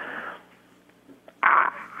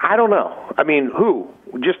 I don't know. I mean, who?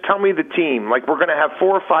 Just tell me the team. We're going to have 4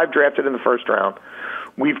 or 5 drafted in the first round.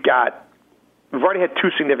 We've already had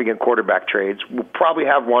 2 significant quarterback trades. We'll probably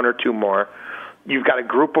have 1 or 2 more. You've got a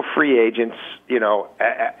group of free agents,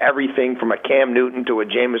 everything from a Cam Newton to a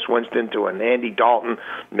Jameis Winston to an Andy Dalton.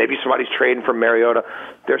 Maybe somebody's trading for Mariota.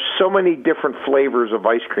 There's so many different flavors of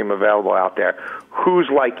ice cream available out there. Who's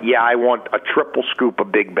like, yeah, I want a triple scoop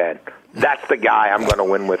of Big Ben. That's the guy I'm going to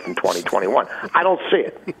win with in 2021. I don't see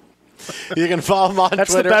it. You can follow him on Twitter.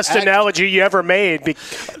 That's the best analogy you ever made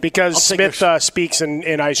because Smith speaks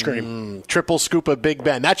in ice cream. Triple scoop of Big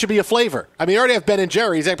Ben. That should be a flavor. I mean, you already have Ben and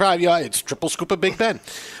Jerry's. They probably it's triple scoop of Big Ben.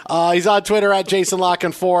 He's on Twitter at Jason La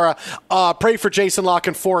Canfora. Pray for Jason La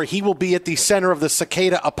Canfora. He will be at the center of the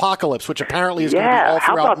cicada apocalypse, which apparently is going to be all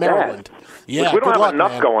throughout Maryland. That? Yeah, we don't have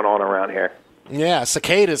enough going on around here. Yeah,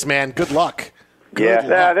 cicadas, man. Good luck. They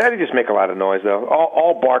just make a lot of noise, though.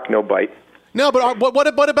 All bark, no bite. No, but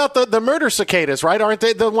what about the murder cicadas, right? Aren't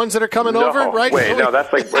they the ones that are coming over, right? Wait, no,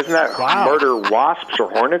 that's like, isn't that murder wasps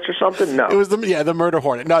or hornets or something? No. It was the murder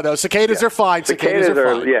hornet. No, cicadas are fine. Cicadas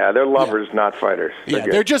are fine. Yeah, they're lovers, not fighters.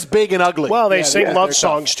 They're just big and ugly. Well, they sing love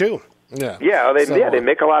songs, too. Yeah. They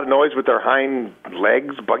make a lot of noise with their hind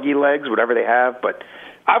legs, buggy legs, whatever they have, but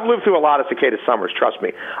I've lived through a lot of cicada summers, trust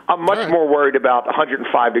me. I'm much more worried about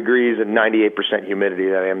 105 degrees and 98% humidity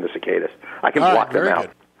than I am the cicadas. I can block them out.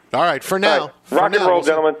 Good. All right, for now. Rock and roll,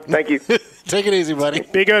 gentlemen. Thank you. Take it easy, buddy.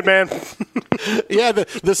 Be good, man. Yeah,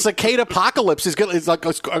 the cicada apocalypse is like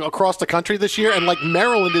across the country this year, and like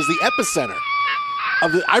Maryland is the epicenter.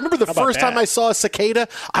 I remember the first time I saw a cicada,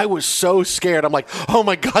 I was so scared. I'm like, oh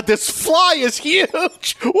my God, this fly is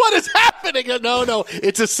huge. What is happening? No,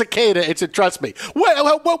 it's a cicada. Trust me.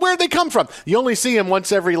 Where'd they come from? You only see them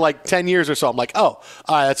once every 10 years or so. I'm like, all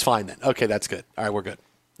right, that's fine then. Okay, that's good. All right, we're good.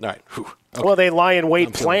 All right. Whew. Okay. Well, they lie in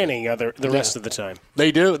wait planning the rest of the time.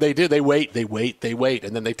 They do. They wait,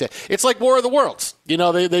 and then it's like War of the Worlds.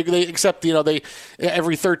 They accept, they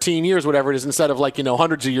every 13 years, whatever it is, instead of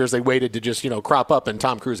hundreds of years, they waited to just, crop up, and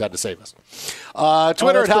Tom Cruise had to save us.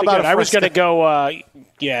 Twitter, how about I was going to go, I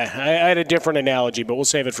had a different analogy, but we'll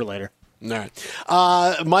save it for later. All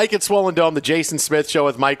right. Mike at Swollen Dome, the Jason Smith Show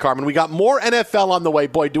with Mike Harmon. We got more NFL on the way.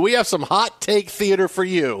 Boy, do we have some hot take theater for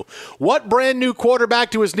you. What brand new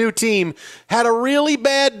quarterback to his new team had a really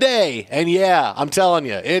bad day? And yeah, I'm telling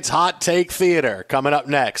you, it's hot take theater. Coming up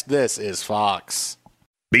next, this is Fox.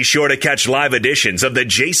 Be sure to catch live editions of the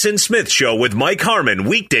Jason Smith Show with Mike Harmon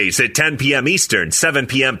weekdays at 10 p.m. Eastern, 7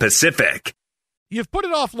 p.m. Pacific. You've put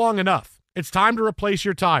it off long enough. It's time to replace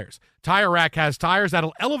your tires. Tire Rack has tires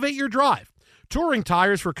that'll elevate your drive. Touring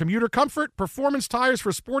tires for commuter comfort, performance tires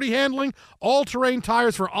for sporty handling, all-terrain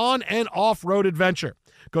tires for on- and off-road adventure.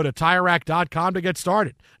 Go to TireRack.com to get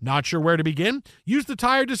started. Not sure where to begin? Use the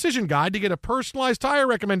Tire Decision Guide to get a personalized tire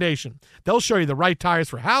recommendation. They'll show you the right tires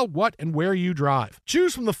for how, what, and where you drive.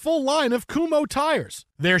 Choose from the full line of Kumho tires.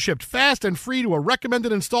 They're shipped fast and free to a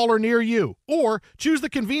recommended installer near you. Or choose the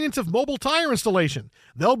convenience of mobile tire installation.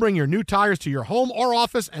 They'll bring your new tires to your home or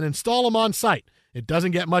office and install them on site. It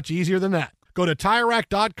doesn't get much easier than that. Go to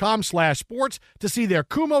TireRack.com/sports to see their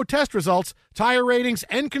Kumho test results, tire ratings,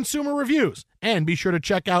 and consumer reviews. And be sure to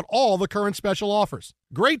check out all the current special offers.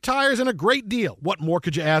 Great tires and a great deal. What more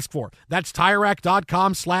could you ask for? That's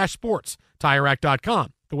TireRack.com/sports. TireRack.com,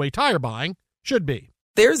 the way tire buying should be.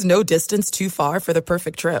 There's no distance too far for the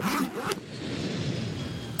perfect trip.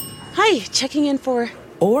 Hi, checking in for...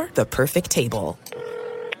 Or the perfect table.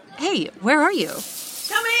 Hey, where are you?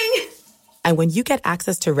 Coming! And when you get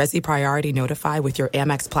access to Resi Priority Notify with your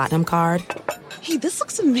Amex Platinum card... Hey, this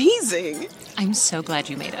looks amazing. I'm so glad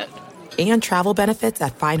you made it. And travel benefits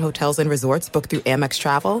at fine hotels and resorts booked through Amex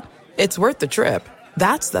Travel, it's worth the trip.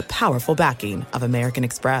 That's the powerful backing of American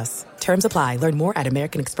Express. Terms apply. Learn more at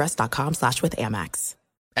americanexpress.com/withAmex.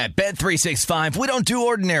 At Bet365, we don't do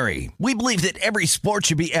ordinary. We believe that every sport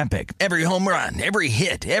should be epic. Every home run, every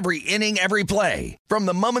hit, every inning, every play. From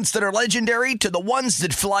the moments that are legendary to the ones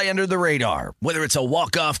that fly under the radar. Whether it's a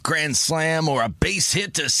walk-off grand slam or a base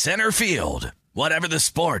hit to center field. Whatever the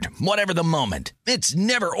sport, whatever the moment. It's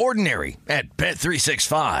never ordinary at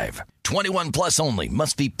Bet365. 21 plus only.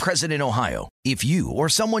 Must be present in Ohio. If you or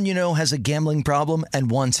someone you know has a gambling problem and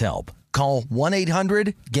wants help, call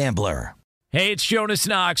 1-800-GAMBLER. Hey, it's Jonas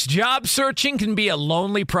Knox. Job searching can be a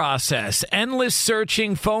lonely process. Endless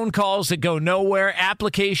searching, phone calls that go nowhere,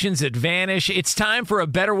 applications that vanish. It's time for a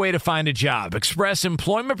better way to find a job. Express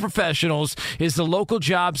Employment Professionals is the local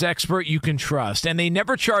jobs expert you can trust, and they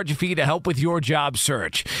never charge a fee to help with your job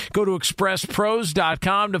search. Go to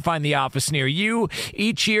expresspros.com to find the office near you.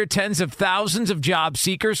 Each year, tens of thousands of job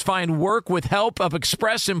seekers find work with help of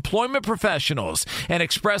Express Employment Professionals, and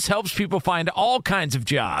Express helps people find all kinds of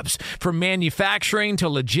jobs, from manufacturing manufacturing to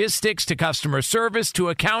logistics to customer service to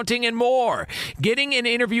accounting and more. Getting an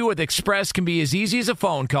interview with Express can be as easy as a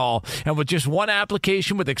phone call. And with just one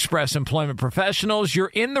application with Express Employment Professionals, you're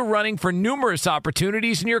in the running for numerous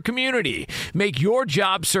opportunities in your community. Make your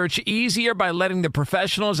job search easier by letting the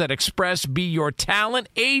professionals at Express be your talent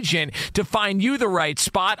agent to find you the right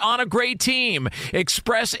spot on a great team.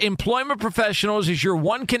 Express Employment Professionals is your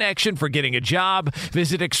one connection for getting a job.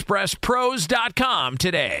 Visit expresspros.com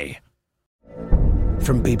today.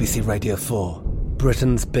 From BBC Radio 4,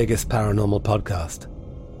 Britain's biggest paranormal podcast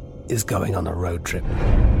is going on a road trip.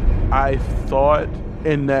 I thought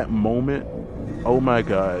in that moment, oh my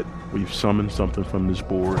God, we've summoned something from this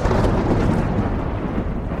board.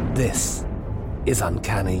 This is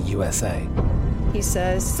Uncanny USA. He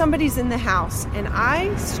says, somebody's in the house, and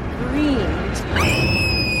I screamed.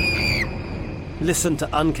 Listen to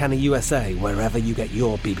Uncanny USA wherever you get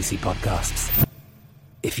your BBC podcasts,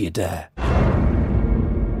 if you dare.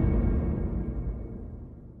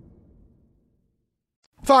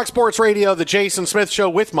 Fox Sports Radio, the Jason Smith Show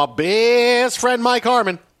with my best friend Mike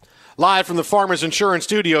Harmon. Live from the Farmers Insurance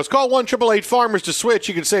Studios. Call 1-888-FARMERS to switch.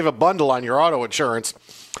 You can save a bundle on your auto insurance.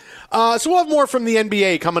 So we'll have more from the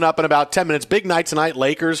NBA coming up in about 10 minutes. Big night tonight.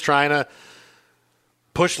 Lakers trying to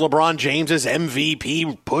push LeBron James's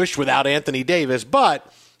MVP push without Anthony Davis. But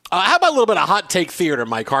how about a little bit of hot take theater,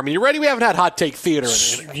 Mike Harmon? You ready? We haven't had hot take theater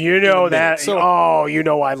in that. So, you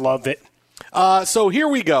know I love it. So here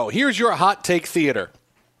we go. Here's your hot take theater.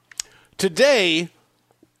 Today,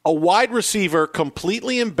 a wide receiver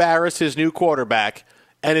completely embarrassed his new quarterback,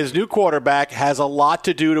 and his new quarterback has a lot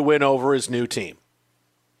to do to win over his new team.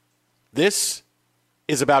 This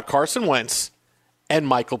is about Carson Wentz and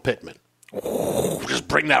Michael Pittman. Just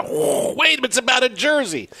bring that. Wait, it's about a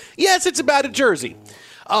jersey. Yes, it's about a jersey.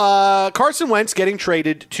 Carson Wentz, getting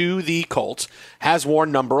traded to the Colts, has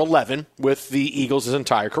worn number 11 with the Eagles his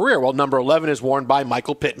entire career. Well, number 11 is worn by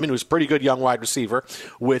Michael Pittman, who's a pretty good young wide receiver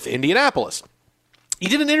with Indianapolis. He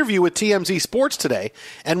did an interview with TMZ Sports today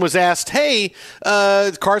and was asked, hey,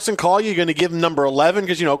 Carson call you going to give him number 11?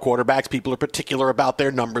 Because, quarterbacks, people are particular about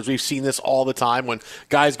their numbers. We've seen this all the time when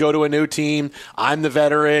guys go to a new team. I'm the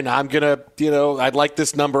veteran. I'm going to, I'd like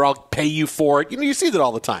this number. I'll pay you for it. You see that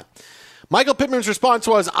all the time. Michael Pittman's response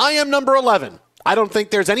was, I am number 11. I don't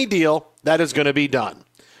think there's any deal that is going to be done.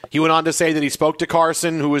 He went on to say that he spoke to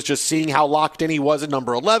Carson, who was just seeing how locked in he was at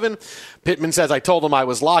number 11. Pittman says, I told him I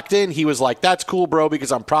was locked in. He was like, that's cool, bro,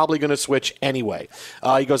 because I'm probably going to switch anyway.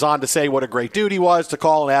 He goes on to say what a great dude he was to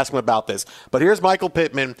call and ask him about this. But here's Michael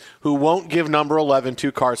Pittman, who won't give number 11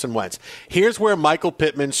 to Carson Wentz. Here's where Michael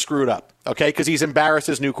Pittman screwed up, okay, because he's embarrassed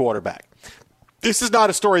his new quarterback. This is not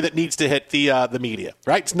a story that needs to hit the media,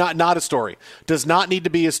 right? It's not a story. Does not need to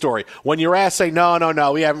be a story. When you're asked, say, no,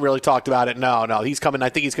 we haven't really talked about it. No, he's coming. I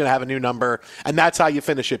think he's going to have a new number, and that's how you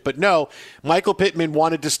finish it. But no, Michael Pittman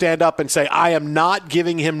wanted to stand up and say, I am not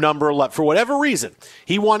giving him number 11. For whatever reason,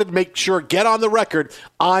 he wanted to make sure, get on the record,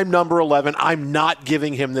 I'm number 11. I'm not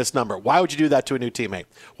giving him this number. Why would you do that to a new teammate?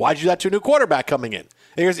 Why would you do that to a new quarterback coming in?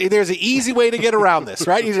 There's an easy way to get around this,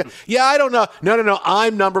 right? He's like, yeah, I don't know. No,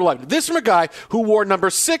 I'm number 11. This is from a guy who wore number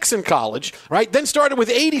 6 in college, right? Then started with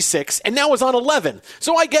 86 and now is on 11.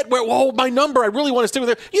 So I get where, my number, I really want to stick with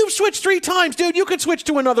it. You've switched 3 times, dude. You could switch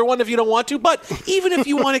to another one if you don't want to. But even if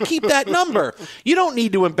you want to keep that number, you don't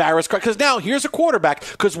need to embarrass. Because now here's a quarterback.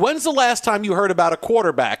 Because when's the last time you heard about a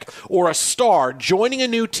quarterback or a star joining a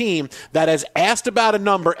new team that has asked about a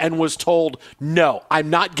number and was told, no, I'm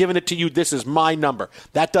not giving it to you. This is my number.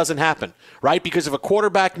 That doesn't happen, right? Because if a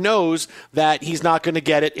quarterback knows that he's not going to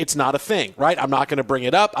get it, it's not a thing, right? I'm not going to bring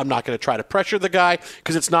it up. I'm not going to try to pressure the guy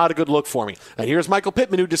because it's not a good look for me. And here's Michael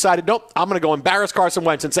Pittman, who decided, nope, I'm going to go embarrass Carson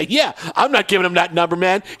Wentz and say, yeah, I'm not giving him that number,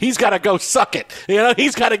 man. He's got to go suck it.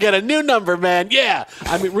 He's got to get a new number, man. Yeah.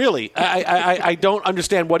 I mean, really, I don't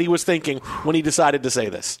understand what he was thinking when he decided to say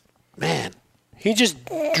this. Man. He just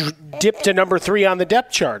dipped to number 3 on the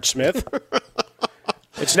depth chart, Smith.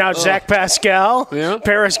 It's now Zach Pascal,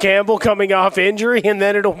 Paris Campbell coming off injury, and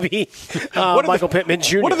then it'll be Michael Pittman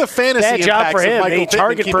Jr. What are the fantasy impacts for him? of Michael Pittman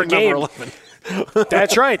target per game.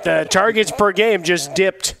 That's right. The targets per game just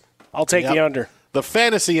dipped. I'll take the under. The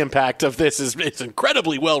fantasy impact of this is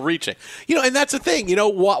incredibly well-reaching. And that's the thing.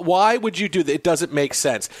 Why would you do that? It doesn't make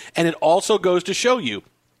sense. And it also goes to show you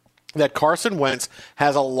that Carson Wentz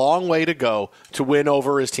has a long way to go to win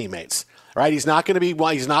over his teammates. Right? He's not going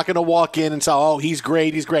to walk in and say, oh, he's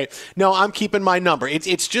great. No, I'm keeping my number.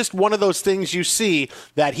 It's just one of those things you see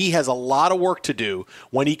that he has a lot of work to do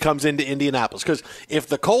when he comes into Indianapolis. Because if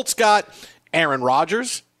the Colts got Aaron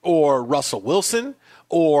Rodgers or Russell Wilson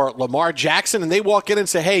or Lamar Jackson, and they walk in and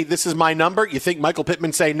say, hey, this is my number, you think Michael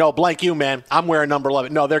Pittman say, no, blank you, man, I'm wearing number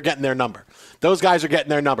 11. No, they're getting their number. Those guys are getting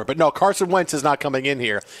their number. But no, Carson Wentz is not coming in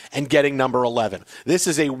here and getting number 11. This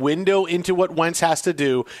is a window into what Wentz has to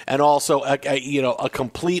do, and also a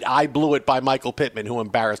complete I blew it by Michael Pittman, who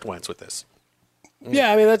embarrassed Wentz with this.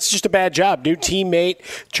 Yeah, I mean, that's just a bad job. New teammate,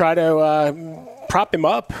 try to prop him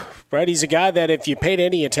up, right? He's a guy that if you paid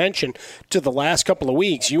any attention to the last couple of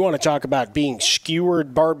weeks, you want to talk about being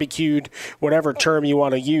skewered, barbecued, whatever term you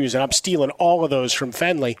want to use. And I'm stealing all of those from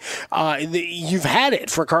Fenley. You've had it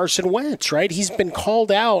for Carson Wentz, right? He's been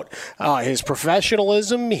called out. His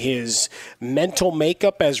professionalism, his mental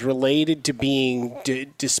makeup as related to being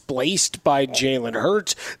displaced by Jalen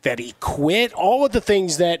Hurts, that he quit, all of the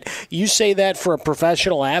things that you say that for a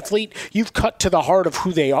professional athlete, you've cut to the heart of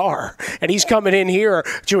who they are. And he's coming in here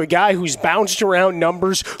to a guy who's bounced around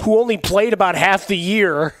numbers, who only played about half the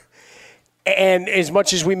year. And as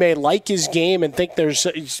much as we may like his game and think there's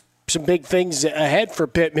some big things ahead for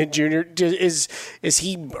Pittman Jr., is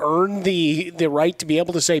he earned the right to be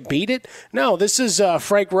able to say beat it? No, this is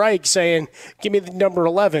Frank Reich saying, give me the number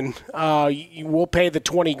 11. We'll pay the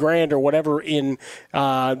 $20,000 or whatever in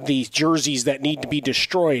the jerseys that need to be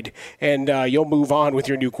destroyed, and you'll move on with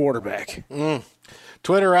your new quarterback.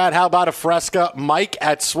 Twitter at How About a Fresca, Mike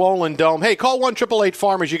at Swollen Dome. Hey, call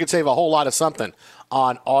 1-888-FARMERS. You can save a whole lot of something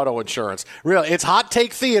on auto insurance. Really, it's hot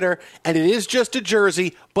take theater, and it is just a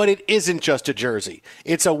jersey, but it isn't just a jersey.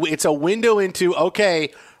 It's a window into, okay,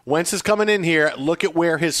 Wentz is coming in here. Look at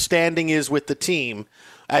where his standing is with the team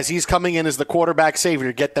as he's coming in as the quarterback savior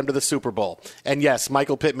to get them to the Super Bowl. And yes,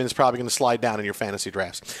 Michael Pittman is probably going to slide down in your fantasy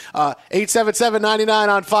drafts. 877-99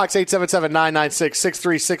 on Fox,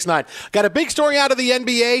 877-996-6369. Got a big story out of the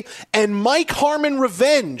NBA, and Mike Harmon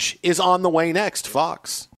revenge is on the way next.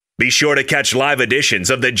 Fox. Be sure to catch live editions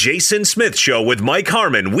of The Jason Smith Show with Mike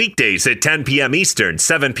Harmon weekdays at 10 p.m. Eastern,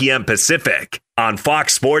 7 p.m. Pacific on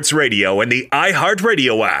Fox Sports Radio and the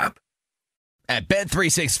iHeartRadio app. At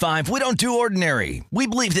Bet365, we don't do ordinary. We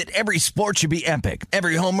believe that every sport should be epic.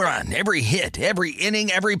 Every home run, every hit, every inning,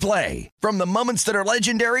 every play. From the moments that are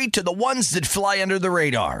legendary to the ones that fly under the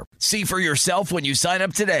radar. See for yourself when you sign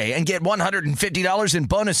up today and get $150 in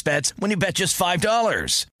bonus bets when you bet just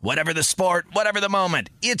 $5. Whatever the sport, whatever the moment,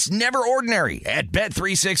 it's never ordinary at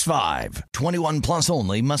Bet365. 21 plus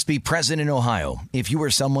only. Must be present in Ohio. If you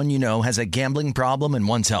or someone you know has a gambling problem and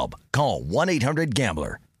wants help, call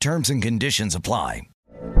 1-800-GAMBLER. Terms and conditions apply.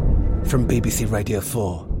 From BBC Radio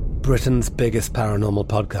 4, Britain's biggest paranormal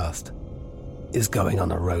podcast is going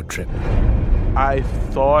on a road trip. I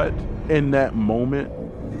thought in that moment,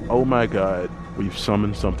 oh my God, we've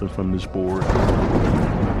summoned something from this board.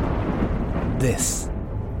 This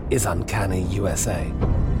is Uncanny USA.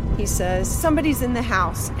 He says, somebody's in the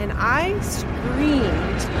house, and I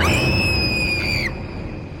screamed.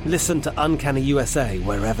 Listen to Uncanny USA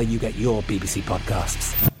wherever you get your BBC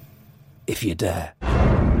podcasts, if you dare.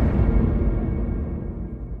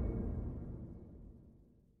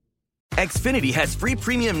 Xfinity has free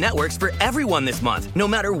premium networks for everyone this month, no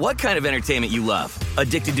matter what kind of entertainment you love.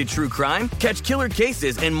 Addicted to true crime? Catch killer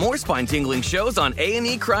cases and more spine-tingling shows on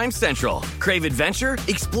A&E Crime Central. Crave adventure?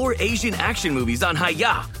 Explore Asian action movies on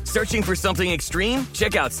Hi-YAH. Searching for something extreme?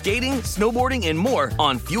 Check out skating, snowboarding, and more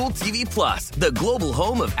on Fuel TV Plus, the global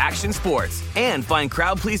home of action sports. And find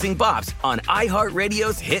crowd-pleasing bops on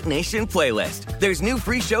iHeartRadio's Hit Nation playlist. There's new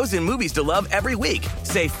free shows and movies to love every week.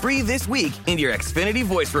 Say free this week in your Xfinity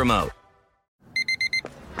voice remote.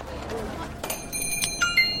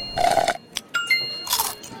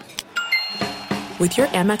 With your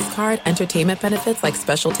Amex card, entertainment benefits like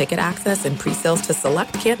special ticket access and pre-sales to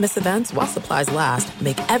select can't-miss events while supplies last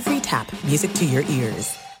make every tap music to your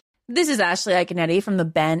ears. This is Ashley Iconetti from the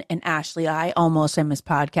Ben and Ashley I Almost Famous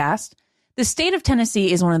podcast. The state of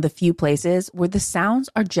Tennessee is one of the few places where the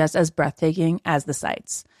sounds are just as breathtaking as the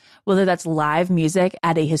sights. Whether that's live music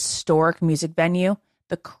at a historic music venue,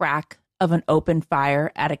 the crack of an open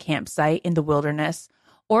fire at a campsite in the wilderness,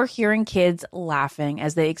 or hearing kids laughing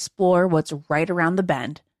as they explore what's right around the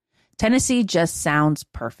bend, Tennessee just sounds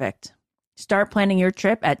perfect. Start planning your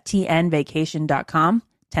trip at tnvacation.com.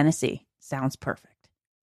 Tennessee sounds perfect.